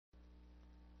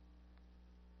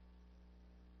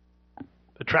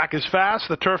The track is fast,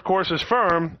 the turf course is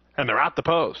firm, and they're at the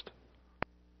post.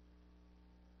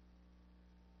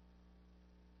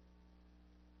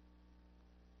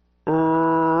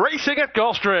 Racing at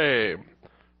Gulfstream.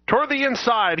 Toward the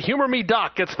inside, Humor Me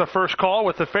Doc gets the first call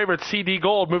with the favorite CD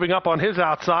Gold moving up on his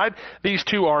outside. These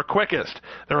two are quickest.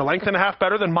 They're a length and a half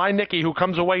better than My Nicky, who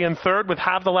comes away in third with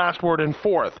Have the Last Word in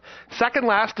fourth. Second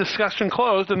last, discussion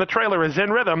closed, and the trailer is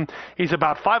In Rhythm. He's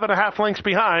about 5.5 lengths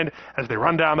behind as they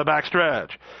run down the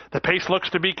backstretch. The pace looks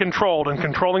to be controlled, and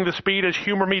controlling the speed is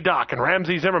Humor Me Doc and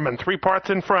Ramsey Zimmerman, 3 parts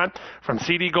in front from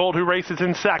CD Gold, who races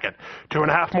in second.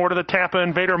 2.5 more to the Tampa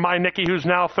Invader, My Nicky, who's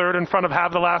now third in front of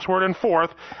Have the Last Word in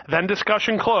fourth. Then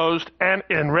discussion closed and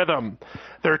In Rhythm.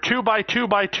 They're 2 by 2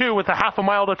 by 2 with a half a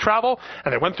mile to travel,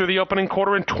 and they went through the opening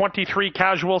quarter in 23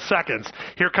 casual seconds.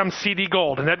 Here comes CD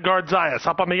Gold and Edgard Zayas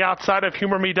up on the outside of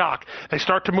Humor Me Doc. They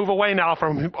start to move away now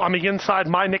from on the inside,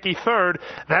 My Nicky third,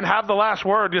 then Have the Last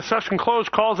Word. Discussion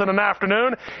closed calls in an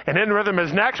afternoon, and In Rhythm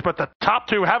is next, but the top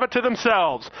two have it to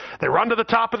themselves. They run to the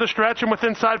top of the stretch, and with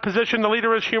inside position, the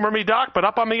leader is Humor Me Doc, but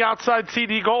up on the outside,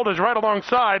 CD Gold is right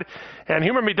alongside, and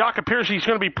Humor Me Doc appears he's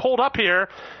going to be pulled up here.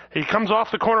 He comes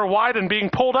off the corner wide and being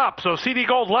pulled up, so CD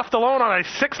Gold left alone on a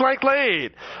 6-length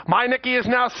lead. My Nicky is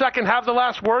now second, Have the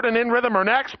Last Word and In Rhythm are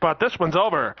next, but this one's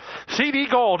over. CD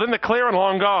Gold in the clear and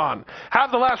long gone.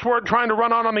 Have the Last Word trying to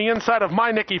run on the inside of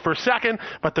My Nicky for second,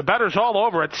 but the better's all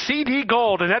over it. CD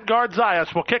Gold and Edgard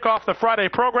Zayas will kick off the Friday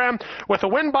program with a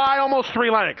win by almost 3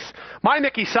 lengths. My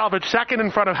Nicky salvaged second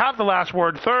in front of Have the Last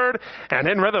Word third, and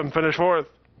In Rhythm finished fourth.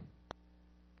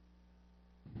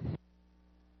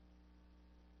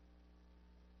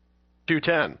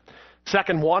 210.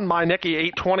 Second one, My Nicky,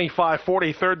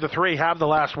 825.40. Third, the 3, Have the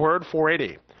Last Word,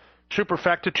 480.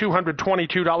 Superfecta,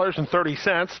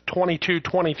 $222.30,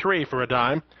 22.23 for a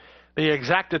dime. The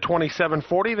Exacta,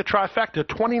 $27.40. The Trifecta,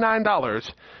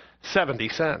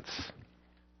 $29.70.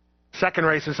 Second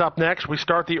race is up next. We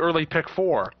start the early pick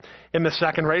 4. In the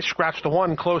second race, scratch the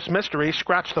 1, Close Mystery.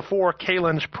 Scratch the 4,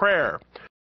 Kalen's Prayer.